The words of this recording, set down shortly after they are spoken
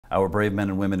Our brave men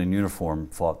and women in uniform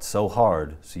fought so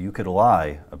hard so you could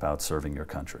lie about serving your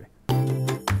country. So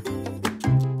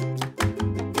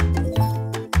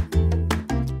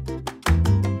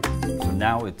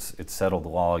now it's settled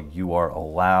law. You are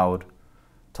allowed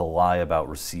to lie about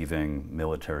receiving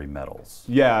military medals.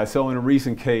 Yeah, so in a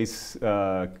recent case,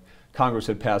 Congress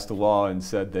had passed a law and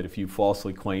said that if you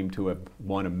falsely claim to have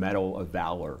won a Medal of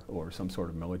Valor or some sort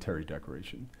of military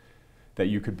decoration, that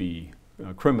you could be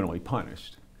criminally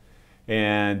punished.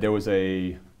 And there was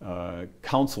a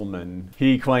councilman.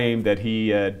 He claimed that he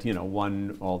had,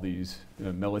 won all these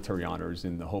military honors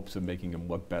in the hopes of making him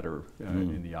look better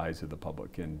in the eyes of the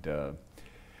public.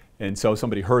 And so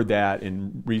somebody heard that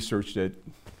and researched it,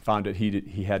 found that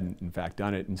he hadn't in fact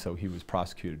done it, and so he was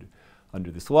prosecuted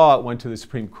under this law. It went to the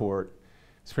Supreme Court.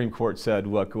 Supreme Court said,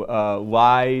 look,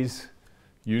 lies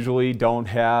usually don't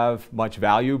have much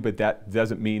value, but that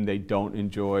doesn't mean they don't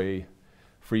enjoy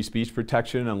free speech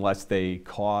protection unless they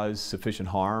cause sufficient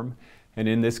harm. And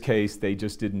in this case, they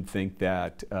just didn't think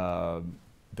that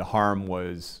the harm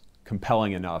was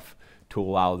compelling enough to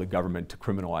allow the government to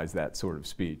criminalize that sort of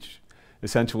speech.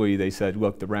 Essentially, they said,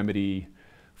 look, the remedy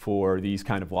for these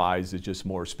kind of lies is just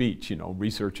more speech,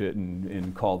 research it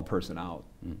and call the person out.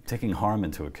 Taking harm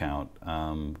into account,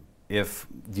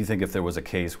 do you think if there was a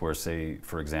case where, say,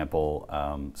 for example,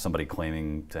 somebody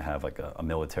claiming to have like a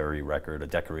military record, a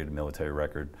decorated military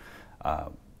record,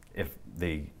 if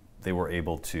they were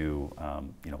able to,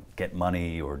 get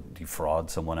money or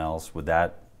defraud someone else, would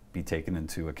that be taken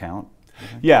into account?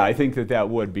 Yeah, I think that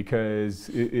would, because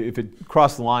if it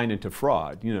crossed the line into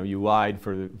fraud, you lied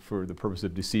for the purpose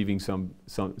of deceiving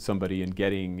somebody and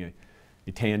getting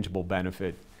a tangible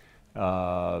benefit.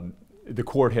 The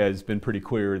court has been pretty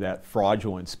clear that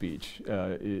fraudulent speech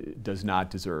does not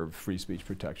deserve free speech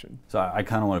protection. So I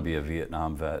kind of want to be a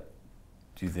Vietnam vet.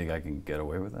 Do you think I can get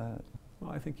away with that?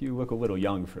 Well, I think you look a little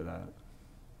young for that.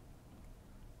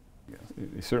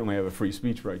 You certainly have a free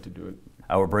speech right to do it.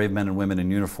 Our brave men and women in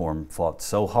uniform fought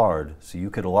so hard so you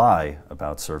could lie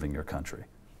about serving your country.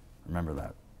 Remember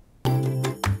that.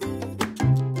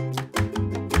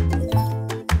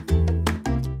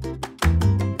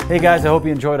 Hey guys, I hope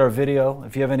you enjoyed our video.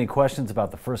 If you have any questions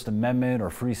about the First Amendment or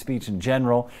free speech in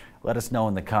general, let us know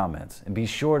in the comments. And be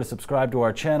sure to subscribe to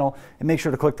our channel and make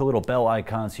sure to click the little bell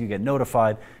icon so you get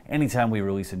notified anytime we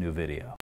release a new video.